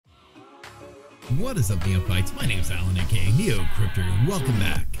What is up, Neophytes? My name's Alan, aka NeoCryptor, and welcome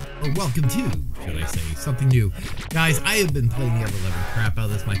back. Or welcome to, should I say, something new. Guys, I have been playing the ever-loving crap out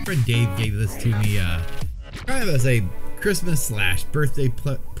of this. My friend Dave gave this to me kind of as a Christmas / birthday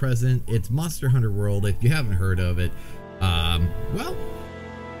present. It's Monster Hunter World. If you haven't heard of it, well,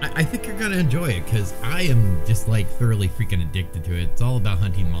 I think you're gonna enjoy it, because I am just like thoroughly freaking addicted to it. It's all about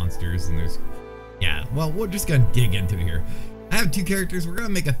hunting monsters, and there's, yeah, well, we're just gonna dig into it here. I have two characters. We're gonna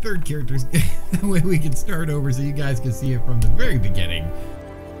make a third character that way we can start over so you guys can see it from the very beginning.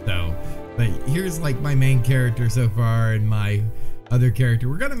 So, but here's like my main character so far and my other character.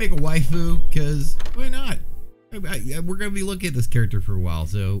 We're gonna make a waifu, because why not? We're gonna be looking at this character for a while,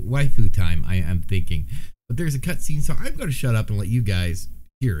 so waifu time, I'm thinking. But there's a cutscene, so I'm gonna shut up and let you guys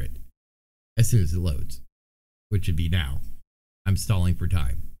hear it as soon as it loads, which should be now. I'm stalling for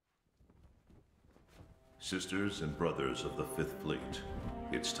time. Sisters and brothers of the Fifth Fleet,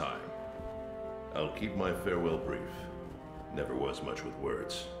 it's time. I'll keep my farewell brief. Never was much with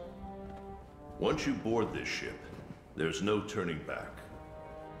words. Once you board this ship, there's no turning back.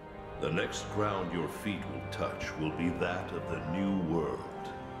 The next ground your feet will touch will be that of the New World.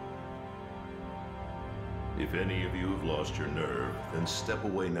 If any of you have lost your nerve, then step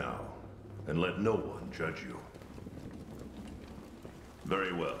away now, and let no one judge you.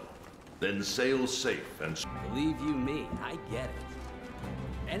 Very well. Then sail safe and... Believe you me, I get it.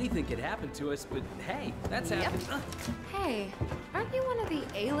 Anything could happen to us, but hey, that's happened. Hey, aren't you one of the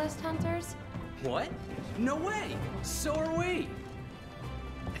A-list hunters? What? No way! So are we!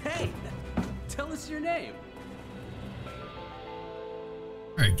 Hey, tell us your name.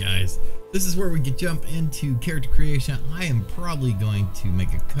 Alright guys, this is where we can jump into character creation. I am probably going to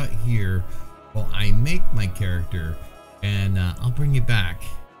make a cut here while I make my character, and I'll bring you back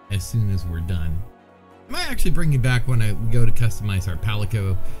as soon as we're done. I might actually bring you back when we go to customize our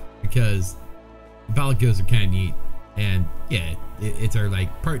palico, because the palicos are kind of neat, and yeah, it's our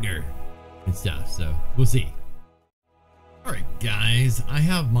like partner and stuff, so we'll see. Alright guys, I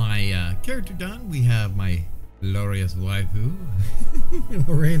have my character done. We have my glorious waifu,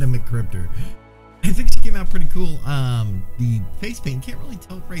 Random McCryptor. I think she came out pretty cool. The face paint, can't really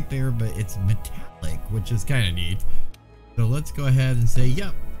tell right there, but it's metallic, which is kind of neat. So let's go ahead and say,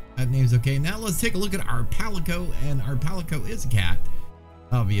 yep, that name's okay. Now let's take a look at our palico, and our palico is a cat,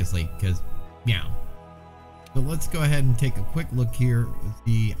 obviously, because meow. So let's go ahead and take a quick look here.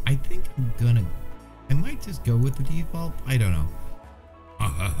 I think I might just go with the default. I don't know.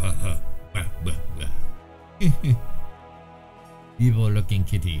 Evil looking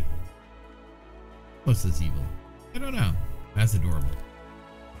kitty. What's this evil? I don't know. That's adorable.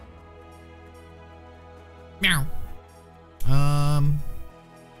 Meow.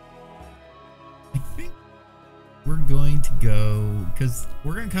 I think we're going to go, because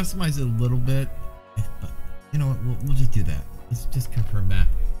we're going to customize it a little bit. But you know what? We'll just do that. Let's just confirm that.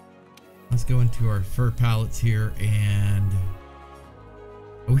 Let's go into our fur palettes here, and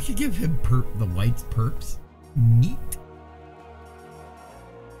we could give him the whites perps. Neat.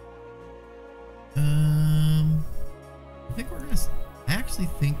 I actually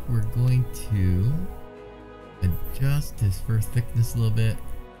think we're going to adjust his fur thickness a little bit.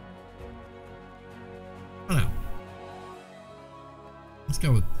 I don't know. Let's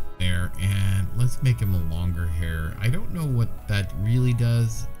go with there, and let's make him a longer hair. I don't know what that really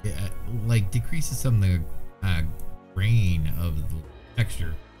does. It like decreases some of the grain of the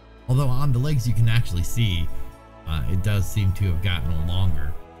texture. Although on the legs you can actually see it does seem to have gotten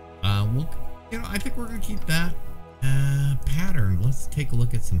longer. I think we're gonna keep that pattern. Let's take a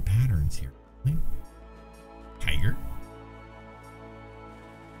look at some patterns here. Tiger.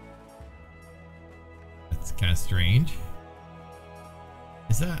 That's kind of strange.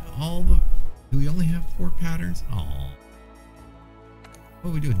 Is that all the... Do we only have 4 patterns? Oh.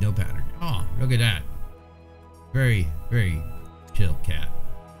 What do we do with no pattern? Oh, look at that. Very, very chill cat.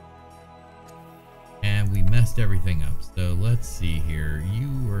 And we messed everything up. So let's see here. You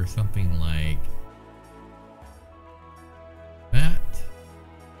were something like that.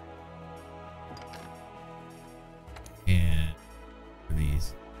 And for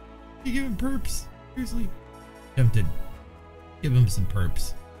these, you give him perps? Seriously? Tempted. Give him some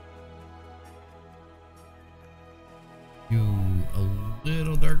perps. Do a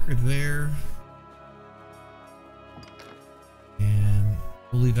little darker there. And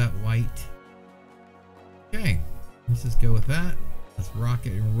we'll leave that white. Okay, let's just go with that. Let's rock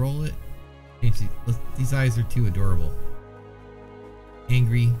it and roll it. These eyes are too adorable.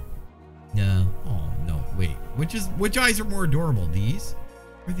 Angry. No. Oh no. Wait. Which eyes are more adorable? These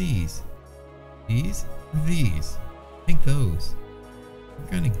or these? These or these? I think those.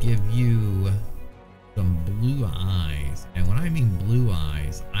 We're gonna give you some blue eyes. And when I mean blue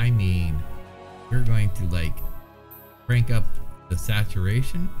eyes, I mean you're going to like crank up the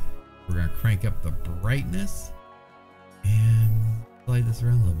saturation. We're going to crank up the brightness and slide this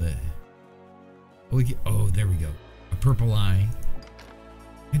around a little bit. Oh, there we go. A purple eye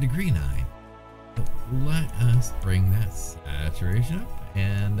and a green eye. So let us bring that saturation up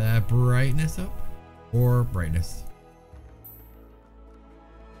and that brightness up, or brightness.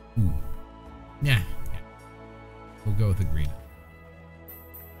 Ooh. Yeah. We'll go with the green eye.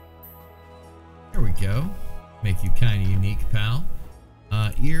 There we go. Make you kind of unique, pal.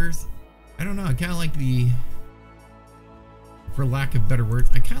 Ears. I don't know. I kind of like the, for lack of better words,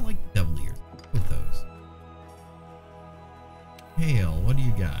 I kind of like the double ears. With those. Tail. What do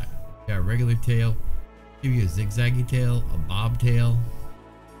you got? Got a regular tail. Give you a zigzaggy tail, a bob tail,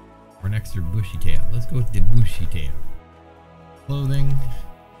 or an extra bushy tail. Let's go with the bushy tail. Clothing.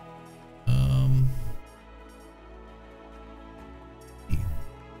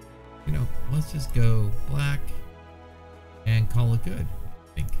 You know, let's just go black and call it good,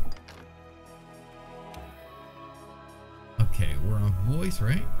 I think. Okay, we're on voice,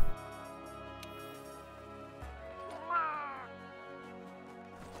 right?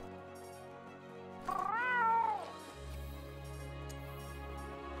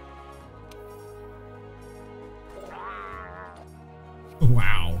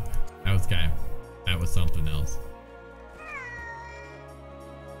 Wow, that was something else.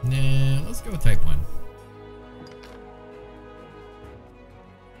 Nah, let's go with type 1.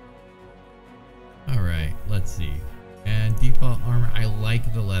 Alright, let's see. And default armor, I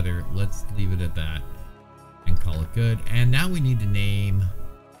like the leather. Let's leave it at that and call it good. And now we need to name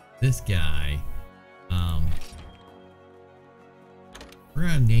this guy. We're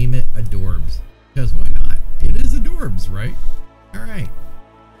gonna name it Adorbs, because why not? It is Adorbs, right? Alright.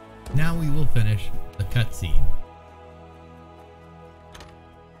 Now we will finish the cutscene.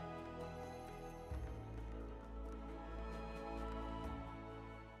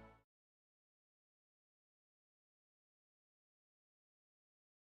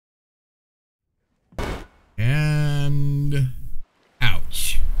 And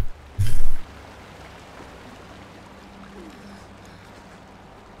ouch.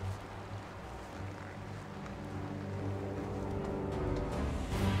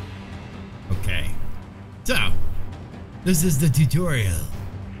 Okay, so this is the tutorial,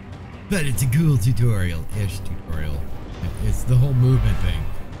 but it's a cool tutorial-ish tutorial. It's the whole movement thing.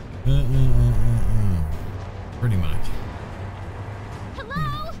 Pretty much.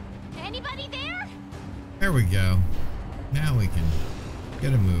 Hello? Anybody there? There we go. Now we can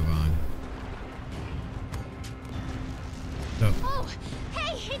get a move on. So. Oh,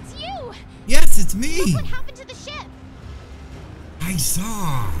 hey, it's you! Yes, it's me! Look what happened to the ship! I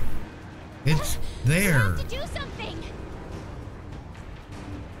saw! It's there. You have to do something!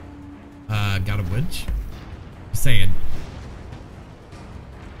 Got a winch? Saying.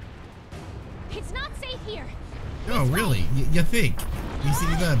 It's not safe here. Oh, really? You think? You see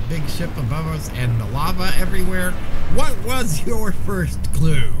the big ship above us and the lava everywhere? What was your first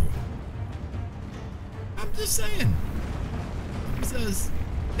clue? I'm just saying. It says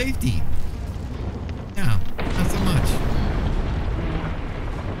safety. Yeah, not so much.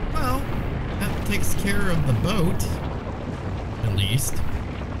 Well, that takes care of the boat. At least.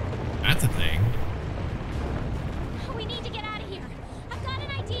 That's a thing. We need to get out of here. I've got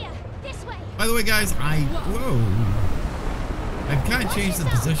an idea. This way. By the way, guys, whoa. I've kind of changed the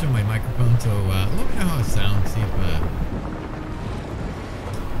position of my microphone, so let me know how it sounds. See if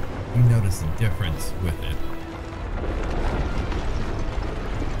you notice a difference with it.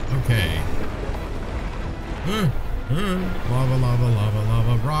 Okay. Lava, lava, lava,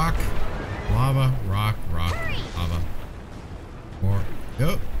 lava, rock. Lava, rock, rock, lava. More.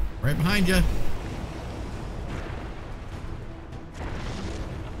 Yep. Right behind you.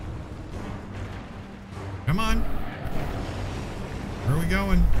 Come on. Where are we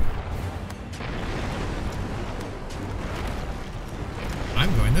going?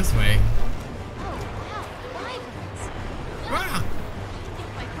 I'm going this way. Oh, wow, wyverns. Ah! I think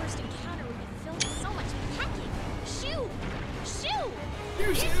my first encounter would be filled with so much packing. Shoo! Shoo!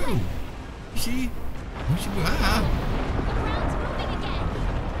 Shoo, This shoo. way. She. Ah. The ground's moving again.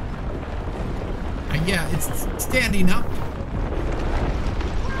 Yeah, it's standing up. We're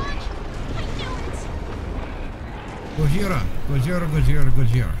on. I knew it. Gojira, Gojira, Gojira,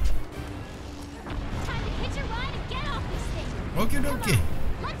 Gojira. Time to hitch a ride and get off this thing. Okie Come dokie. on,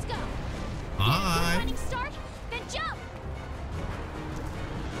 let's go. Bye. Running start, then jump.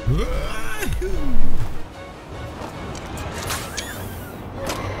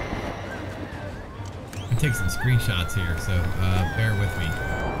 take some screenshots here, so bear with me.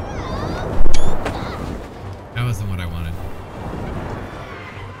 That wasn't what I wanted.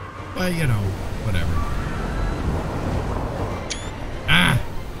 But, you know, whatever. Ah!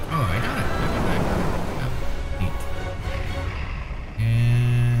 Oh, I got it. Yeah,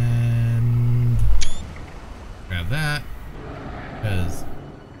 and grab that. Because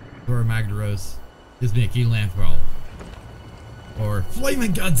Dora Magdaros is making landfall. Or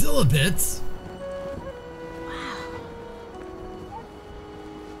Flaming Godzilla bits.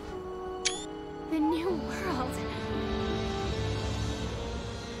 The new world.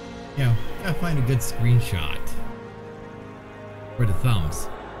 You know, gotta find a good screenshot for the thumbs.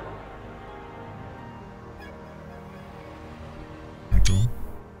 That cool.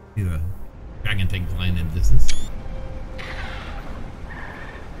 See the dragon thing flying in the distance.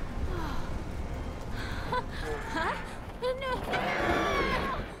 Huh? No.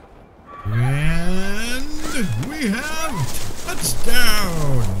 And we have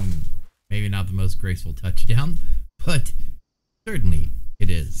touchdown! Maybe not the most graceful touchdown, but certainly it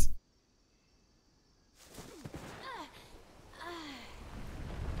is.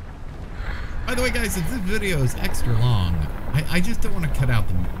 By the way, guys, if this video is extra long, I just don't want to cut out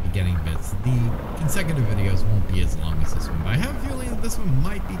the beginning bits. The consecutive videos won't be as long as this one, but I have a feeling that this one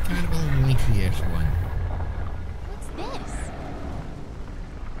might be kind of a lengthy-ish one. What's this?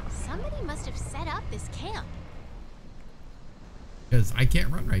 Somebody must have set up this camp. Because I can't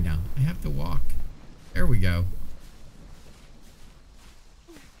run right now. I have to walk. There we go.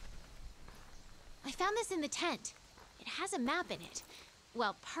 I found this in the tent. It has a map in it.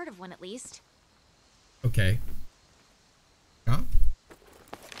 Well, part of one at least. Okay. Oh.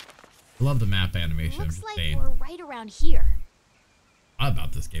 I love the map animation. Looks like we're right around here.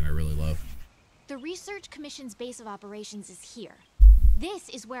 About this game I really love. The Research Commission's base of operations is here. This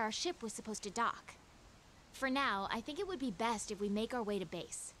is where our ship was supposed to dock. For now, I think it would be best if we make our way to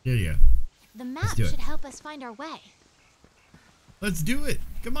base. Yeah. The map should help us find our way. Let's do it.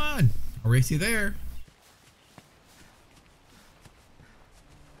 Come on. I'll race you there.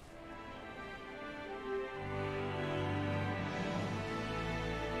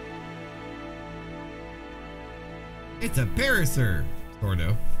 It's a parasaur, sort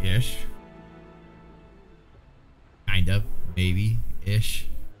of, ish. Kind of, maybe, ish.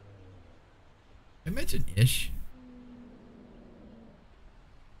 I mentioned ish.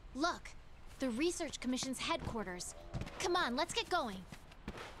 Look, the Research Commission's headquarters. Come on, let's get going.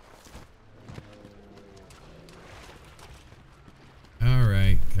 All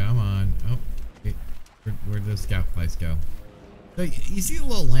right, come on. Oh, okay. Where'd those scout flies go? So you see the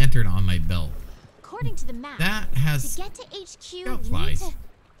little lantern on my belt? According to the map, that has to get to HQ, scout flies.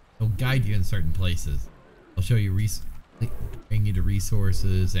 It'll guide you in certain places. It'll show you bring you to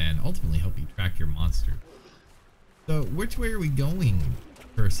resources and ultimately help you track your monster. So which way are we going,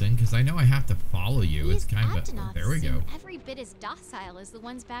 person? Because I know I have to follow you. These it's kind of a, there we go. Every bit as docile as the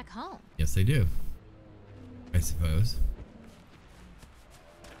ones back home. Yes, they do. I suppose.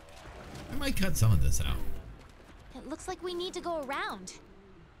 I might cut some of this out. It looks like we need to go around.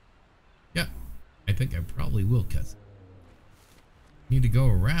 Yeah, I think I probably will cut some. Need to go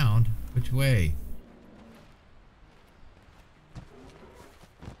around? Which way?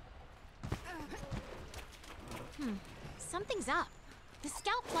 Something's up. The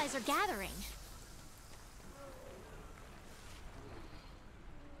scout flies are gathering.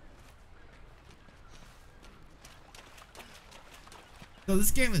 So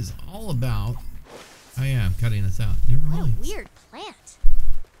this game is all about... Oh yeah, I'm cutting this out. Never What mind. a weird plant.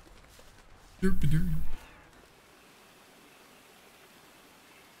 Derp-a-derp.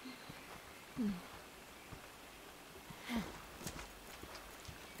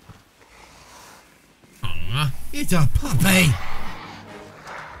 Aw, it's a puppy.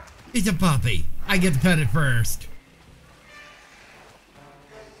 It's a puppy. I get to pet it first.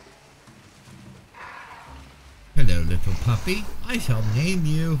 Hello, little puppy. I shall name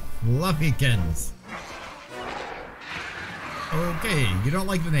you Fluffykins. Okay, you don't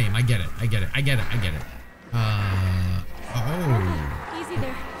like the name. I get it. I get it. I get it. I get it. Oh. Easy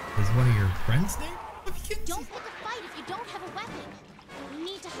there. Is one of your friends' name Fluffykins? Don't pick a fight if you don't have a weapon. We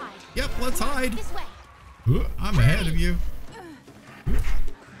need to hide. Yep, let's hide. This way. I'm ahead of you.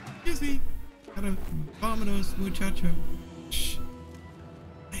 Excuse me. Gotta vominos, muchacho. Shh.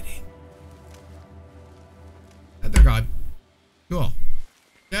 Hiding. And they're gone. Cool.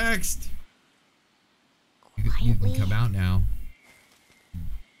 Next. You can come out now.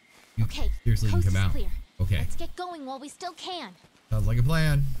 Okay. Seriously, you can come out. Clear. Okay. Let's get going while we still can. Sounds like a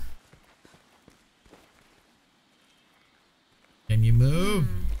plan. Can you move?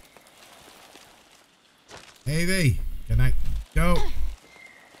 Maybe. Can I go?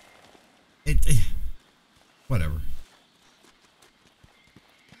 Whatever.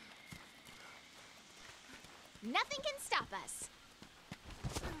 Nothing can stop us.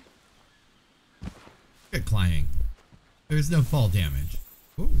 Good climbing. There's no fall damage.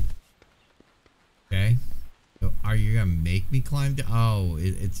 Ooh. Okay. So are you gonna make me climb down? Oh,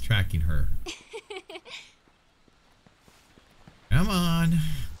 it's tracking her. Come on.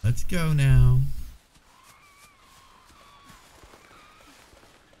 Let's go now.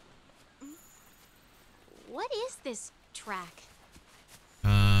 What is this track?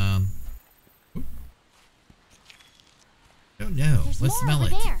 Don't know. There's Let's more smell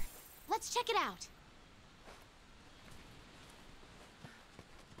over it. there. Let's check it out.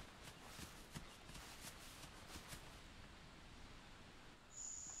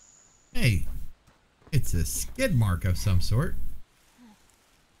 Hey, it's a skid mark of some sort.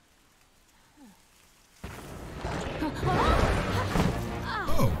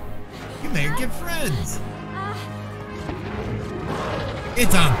 Oh, you may get friends.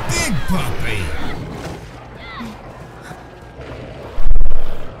 It's a big puppy.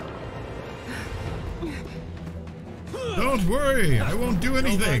 Don't worry, I won't do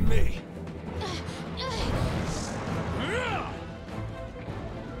anything.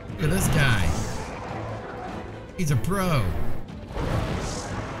 Look at this guy. He's a pro.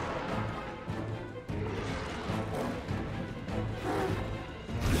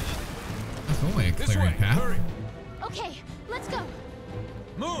 That's only a clearing path. Hurry. Okay, let's go.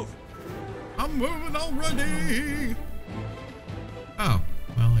 Move. I'm moving already. Oh,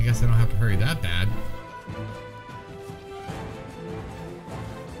 well, I guess I don't have to hurry that bad.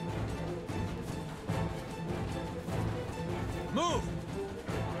 Move.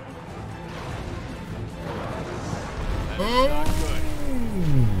 Oh!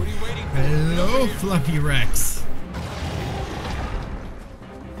 What are you waiting for? Hello, Fluffy Rex.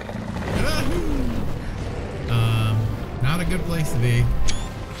 Yahoo! Not a good place to be.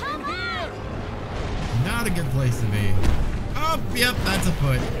 Come on! Not a good place to be. Oh, yep, that's a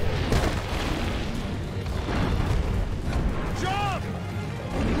foot. Jump!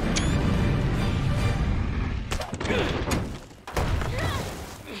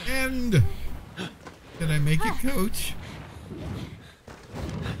 And did I make it, Coach?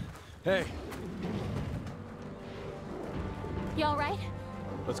 Hey, You all right?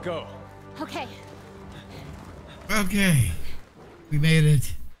 let's go. Okay. Okay, we made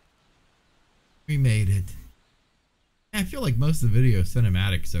it. We made it. I feel like most of the video is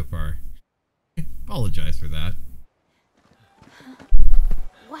cinematic so far. Apologize for that.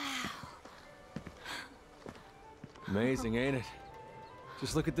 Wow. Amazing, ain't it?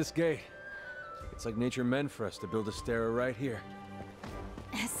 Just look at this gate. It's like nature meant for us to build a stair right here.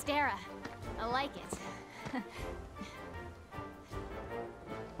 Stara. I like it.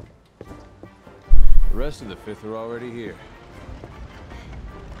 The rest of the Fifth are already here.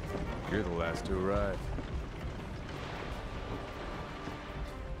 You're the last to arrive.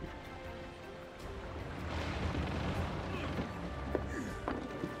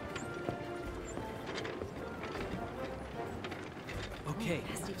 Okay,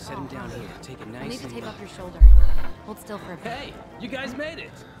 set him down here. Take it I nice need to and tape low. up your shoulder. Hold still for a bit. Hey, you guys made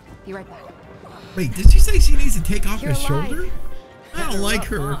it. Be right back. Wait, did you say she needs to take off You're his alive. shoulder? I don't like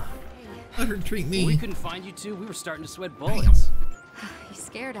her. Huh? Let her treat When we me. couldn't find you two, we were starting to sweat Damn. bullets. You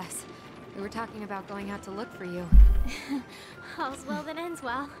scared us. We were talking about going out to look for you. All's well that ends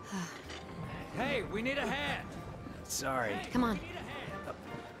well. Hey, we need a hand. Sorry. Come on.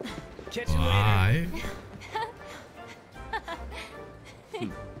 Catch you later. Why?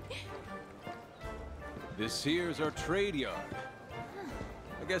 This here's our trade yard.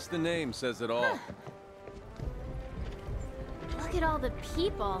 I guess the name says it all. Look at all the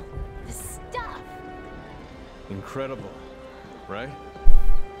people. The stuff. Incredible, right?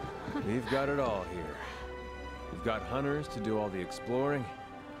 We've got it all here. We've got hunters to do all the exploring,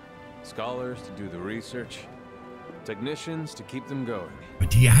 scholars to do the research, technicians to keep them going.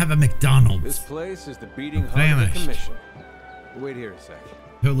 But do you have a This McDonald's? place is the beating heart of Vanished. the commission. Wait here a sec.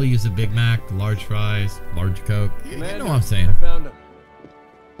 Totally use a Big Mac, large fries, large Coke. You know Commander, what I'm I saying. found him.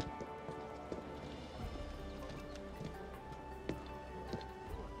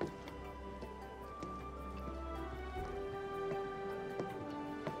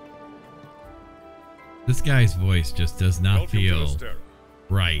 This guy's voice just does not feel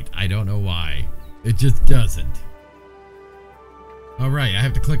right. I don't know why. It just doesn't. Alright, I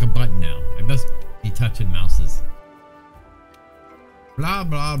have to click a button now. I must be touching mouses. Blah,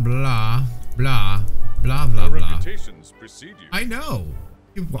 blah, blah, blah, blah, blah, Our blah. reputations precede you. I know.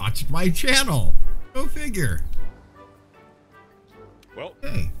 You watched my channel. Go figure. Well,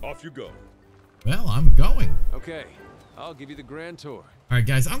 Hey. off you go. Well, I'm going. Okay, I'll give you the grand tour. All right,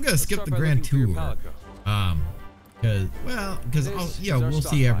 guys, I'm gonna Let's skip start the by grand looking for your tour. palico. Because This you know, is our we'll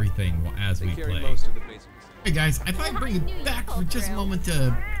see stockpile. everything as They we carry play. most of the basics. Hey guys, I thought I'd bring it back for just a moment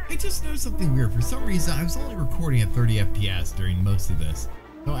to. I just noticed something weird. For some reason, I was only recording at 30 FPS during most of this.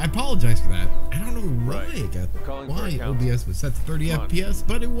 So I apologize for that. I don't know why Right. it got Calling for why a count. OBS was set to 30 Come on. FPS,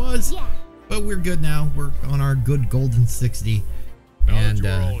 but it was. Yeah. But we're good now. We're on our good golden 60. Now that And you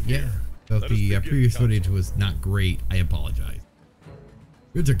are all yeah. here, So if let us the begin previous council. footage was not great, I apologize.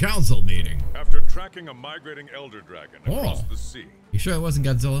 It's a council meeting. After tracking a migrating elder dragon across Oh. the sea, You sure it wasn't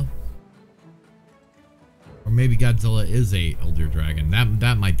Godzilla? Or maybe Godzilla is a elder dragon.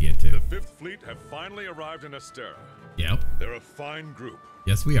 That might be it too. the Fifth Fleet have finally arrived in Astera. Yep. They're a fine group,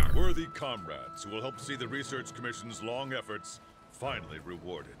 Yes, we are. worthy comrades who will help see the Research Commission's long efforts finally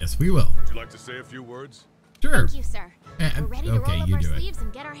rewarded. Yes, we will. Would you like to say a few words? Sure. Thank you, sir. We're ready to okay, roll up you our do it. sleeves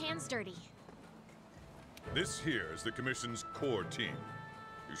and get our hands dirty. This here is the Commission's core team.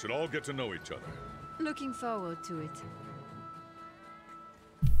 You should all get to know each other. Looking forward to it.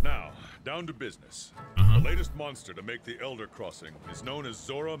 Now, down to business. Uh-huh. The latest monster to make the Elder Crossing is known as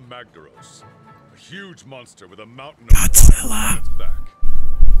Zora Magdaros, a huge monster with a mountain of Godzilla. on its back.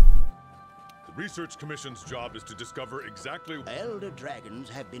 The Research Commission's job is to discover exactly Elder dragons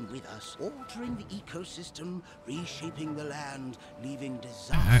have been with us, altering the ecosystem, reshaping the land, leaving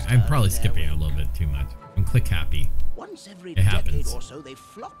disaster. I'm probably in their skipping a wake. little bit too much. And click happy. Once every It decade happens. or so, they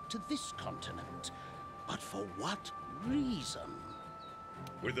flock to this continent. But for what reason?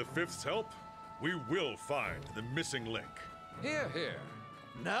 With the Fifth's help, we will find the missing link. Here, here.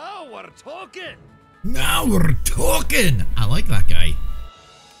 Now we're talking. Now we're talking. I like that guy.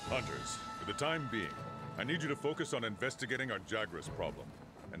 Hunters, for the time being, I need you to focus on investigating our Jagras problem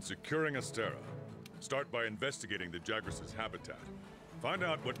and securing Astera. Start by investigating the Jagras' habitat. Find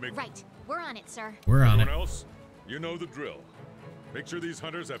out what makes Right. We're on it, sir. We're on everyone it. else. You know the drill. Make sure these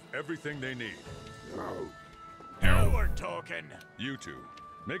hunters have everything they need. Now we're talking. You two,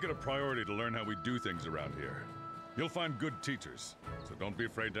 make it a priority to learn how we do things around here. You'll find good teachers, so don't be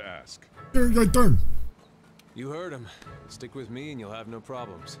afraid to ask. Turn. You heard him. Stick with me and you'll have no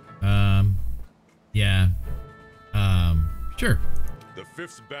problems. Yeah. Sure. The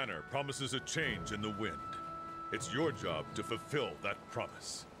Fifth's banner promises a change in the wind. It's your job to fulfill that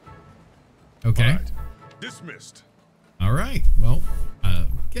promise. Okay. All right. Dismissed. All right. Well,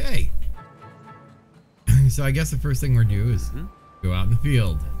 okay. So I guess the first thing we're gonna do is go out in the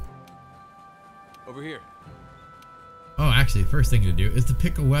field. Over here. Oh, actually, the first thing to do is to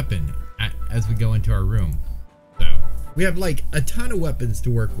pick a weapon as we go into our room. So we have like a ton of weapons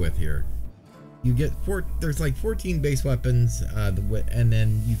to work with here. You get there's like 14 base weapons, and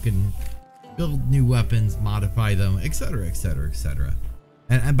then you can build new weapons, modify them, etc., etc., etc.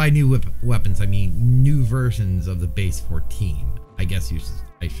 And by new weapons, I mean new versions of the base 14. I guess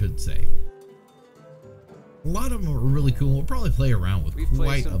I should say. A lot of them are really cool. We'll probably play around with We've quite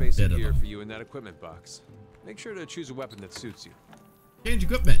placed a some bit basic of gear them. for you in that equipment box. Make sure to choose a weapon that suits you. Change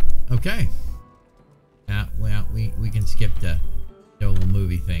equipment. Okay. Well, we can skip the little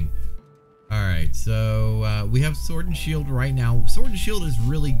movie thing. All right, so we have Sword and Shield right now. Sword and Shield is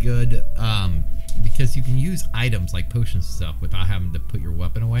really good because you can use items like potions and stuff without having to put your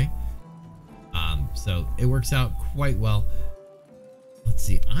weapon away. So it works out quite well. Let's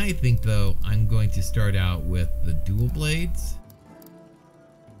see. I think though I'm going to start out with the dual blades,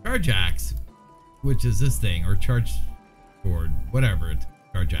 charge axe, which is this thing, or charge sword, whatever. It's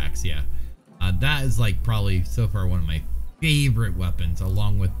charge axe, yeah. That is like probably so far one of my favorite weapons,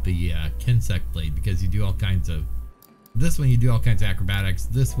 along with the Kinsect blade, because you do all kinds of. This one you do all kinds of acrobatics.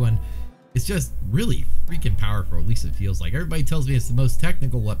 This one, it's just really freaking powerful. At least it feels like. Everybody tells me it's the most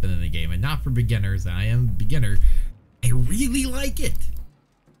technical weapon in the game, and not for beginners. I am a beginner. I really like it.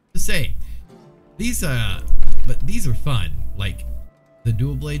 Just saying, these but these are fun. Like the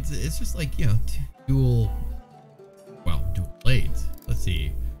dual blades, it's just like, you know, dual blades. Let's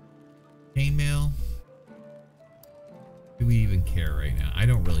see, chainmail. Do we even care right now? I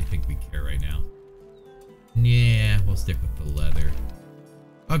don't really think we care right now. Yeah, we'll stick with the leather.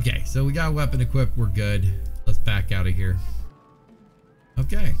 Okay, so we got a weapon equipped. We're good. Let's back out of here.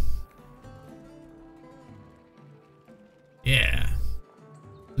 Okay. Yeah.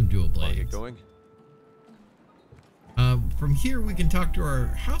 Some dual Want to blades. get going? From here we can talk to our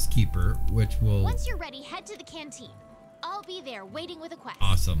housekeeper, which will. Once you're ready, head to the canteen. I'll be there waiting with a quest.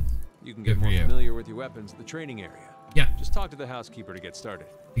 Awesome. You can Good get for more you. familiar with your weapons at the training area. Yeah, Just talk to the housekeeper to get started.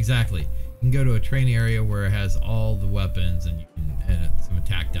 exactly. You can go to a training area where it has all the weapons and you can and some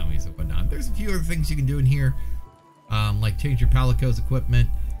attack dummies and whatnot. there's a few other things you can do in here, like change your Palico's equipment,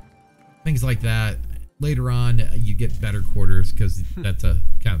 things like that. Later on, you get better quarters because that's a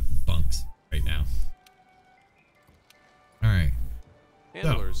kind of bunks right now. All right.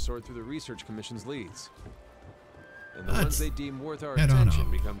 Handlers sort through the research commission's leads, and the ones they deem worth our attention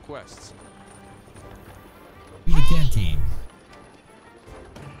become quests. To the canteen.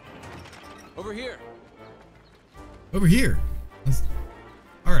 Over here. Over here.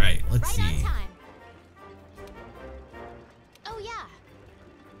 All right. Let's see. On time. Oh yeah.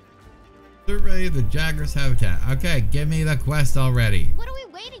 Survey the Jagras habitat. Okay, give me the quest already. What are we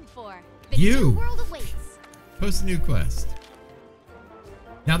waiting for? The new world awaits. Post a new quest.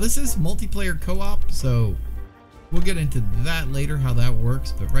 Now this is multiplayer co-op, so we'll get into that later, how that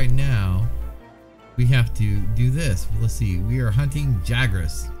works. But right now, we have to do this. Let's see. We are hunting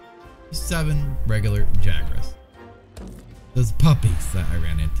Jagras. 7 regular Jagras. Those puppies that I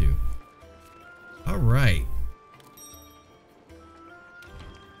ran into. All right.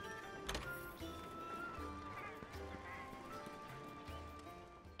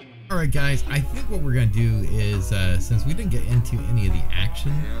 Alright guys, I think what we're going to do is, since we didn't get into any of the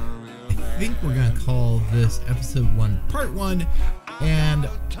action, I think we're going to call this episode 1 part 1, and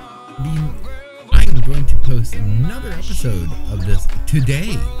I'm going to post another episode of this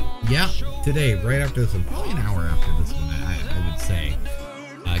today. Yeah, today, right after this one, probably an hour after this one, I would say.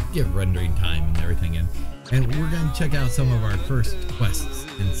 Give rendering time and everything in. And we're going to check out some of our first quests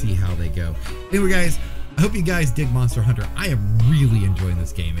and see how they go. Anyway guys, I hope you guys dig Monster Hunter. I am really enjoying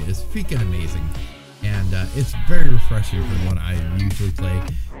this game. It is freaking amazing. And it's very refreshing from what I usually play.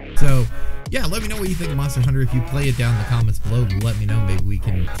 So, yeah, let me know what you think of Monster Hunter. If you play it down in the comments below, let me know. Maybe we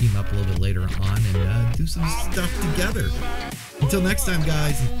can team up a little bit later on and do some stuff together. Until next time,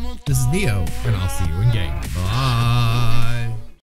 guys, this is Neo, and I'll see you in game. Bye.